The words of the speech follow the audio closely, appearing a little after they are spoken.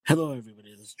Hello,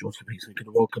 everybody. This is Joseph Hasek,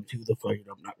 and welcome to the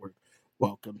FiredUp Network.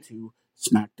 Welcome to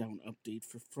Smackdown update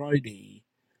for Friday,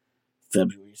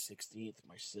 February 16th.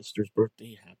 My sister's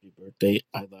birthday. Happy birthday.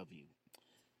 I love you.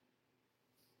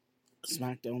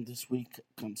 Smackdown this week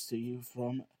comes to you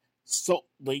from Salt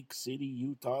Lake City,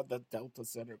 Utah. The Delta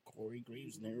Center. Corey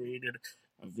Graves narrated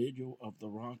a video of The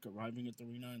Rock arriving at the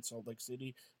arena in Salt Lake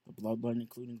City. The Bloodline,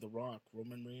 including The Rock,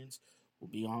 Roman Reigns, will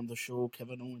be on the show.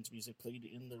 Kevin Owens' music played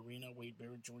in the arena. Wade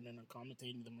Barrett joined in and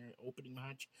commentating the opening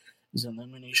match. His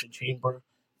Elimination Chamber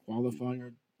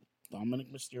qualifier.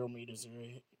 Dominic Mysterio made his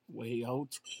way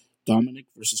out. Dominic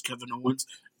versus Kevin Owens,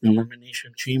 an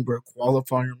Elimination Chamber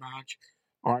qualifier match.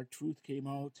 R-Truth came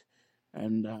out,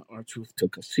 and R-Truth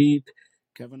took a seat.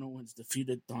 Kevin Owens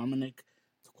defeated Dominic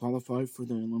to qualify for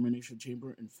the Elimination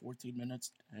Chamber in 14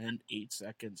 minutes and 8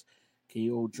 seconds.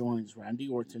 KO joins Randy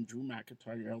Orton, Drew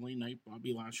McIntyre, LA Knight,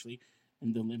 Bobby Lashley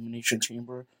in the Elimination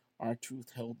Chamber.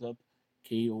 R-Truth held up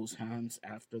KO's hands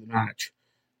after the match.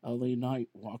 LA Knight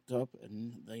walked up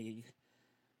and they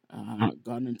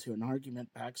got into an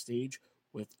argument backstage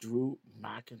with Drew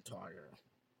McIntyre.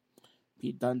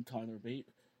 Pete Dunne, Tyler Bate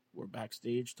were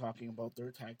backstage talking about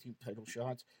their tag team title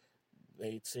shots.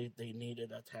 They said they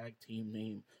needed a tag team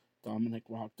name. Dominic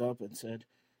walked up and said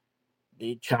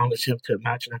they'd challenge him to a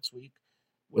match next week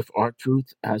with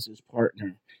R-Truth as his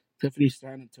partner. Tiffany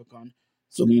Stratton took on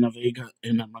Zelina Vega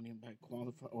in a Money in the Bank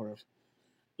qualifier, or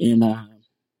in a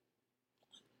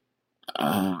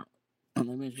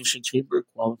Elimination Chamber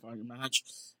qualifier match,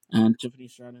 and Tiffany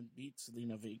Stratton beat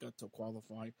Zelina Vega to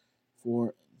qualify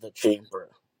for the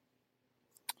Chamber.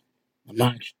 The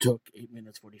match took 8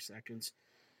 minutes 40 seconds.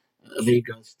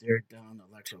 Vega stared down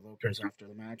Alexa Lopez after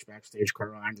the match. Backstage,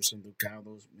 Carl Anderson, Luke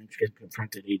Gallows, Michigan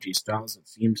confronted AJ Styles. It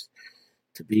seems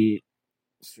to be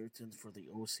certain for the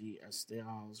OC as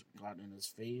Styles got in his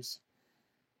face.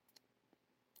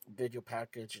 Video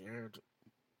package aired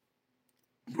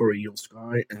for Eel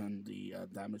Sky, and the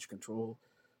Damage Control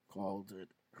called it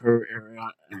her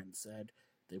area and said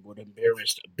they would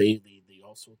embarrass Bailey. They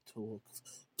also told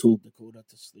Dakota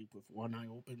to sleep with one eye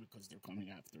open because they're coming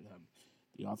after them.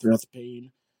 The Author of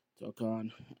Pain took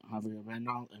on Javier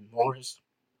Rendal and Morris,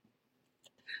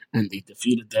 and they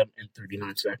defeated them in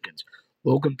 39 seconds.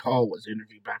 Logan Paul was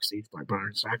interviewed backstage by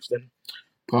Byron Saxton.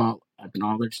 Paul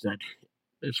acknowledged that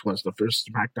this was the first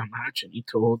SmackDown match, and he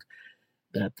told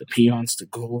that the peons to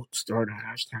go start a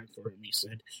hashtag for him. He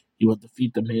said he would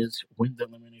defeat The Miz, win the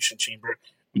Elimination Chamber,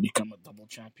 and become a double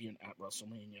champion at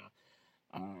WrestleMania.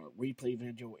 Replay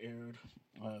video aired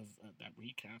of that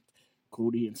recapped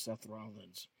Cody and Seth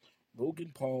Rollins.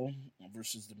 Logan Paul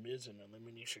versus The Miz in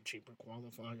Elimination Chamber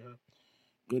qualifier.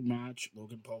 Good match.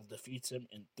 Logan Paul defeats him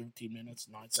in 13 minutes,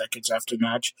 9 seconds after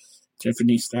match.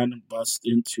 Tiffany Stratton bust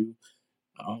into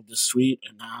the suite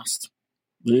and asked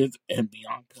Liv and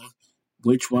Bianca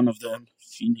which one of them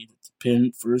she needed to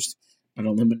pin first at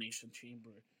Elimination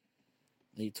Chamber.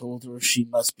 They told her she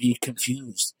must be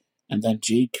confused, and then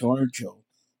Jade Cargill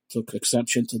took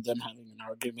exception to them having an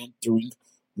argument during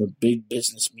the big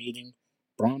business meeting.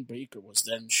 Braun Breaker was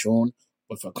then shown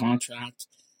with a contract,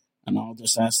 and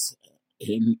Aldous asked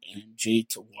him and Jade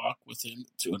to walk with him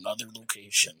to another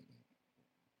location.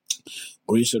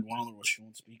 Grayson Waller was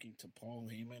shown speaking to Paul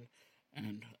Heyman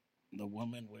and the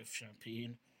woman with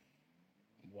champagne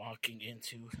walking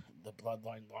into the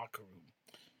Bloodline locker room.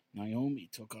 Naomi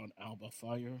took on Alba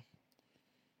Fire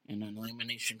in an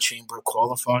Elimination Chamber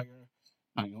qualifier.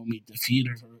 Naomi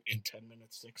defeated her in 10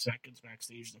 minutes 6 seconds.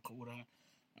 Backstage, Dakota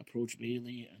approached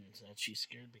Bailey and said she's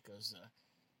scared because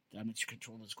Damage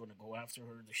Control is going to go after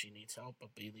her, that she needs help,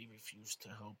 but Bailey refused to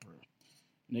help her.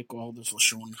 Nick Aldis was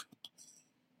shown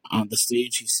on the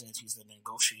stage. He said he's in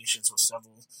negotiations with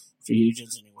several free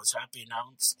agents, and he was happy to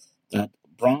announce that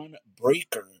Braun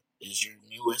Breaker is your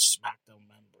newest SmackDown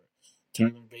member.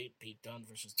 Tyler Bate, Pete Dunne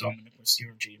versus Dominic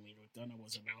Mysterio, Jamie McDonough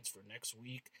was announced for next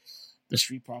week. The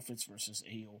Street Profits versus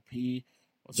AOP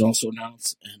was also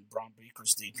announced, and Braun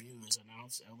Breaker's debut is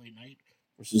announced. LA Knight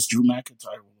versus Drew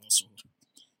McIntyre will also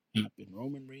happen.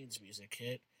 Roman Reigns' music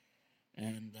hit,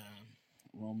 and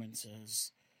Roman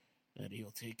says that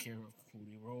he'll take care of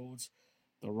Cody Rhodes.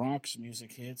 The Rock's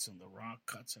music hits, and The Rock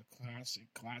cuts a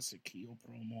classic heel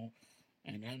promo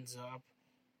and ends up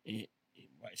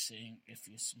by saying, if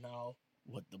you smell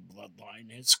what the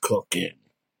Bloodline is cooking.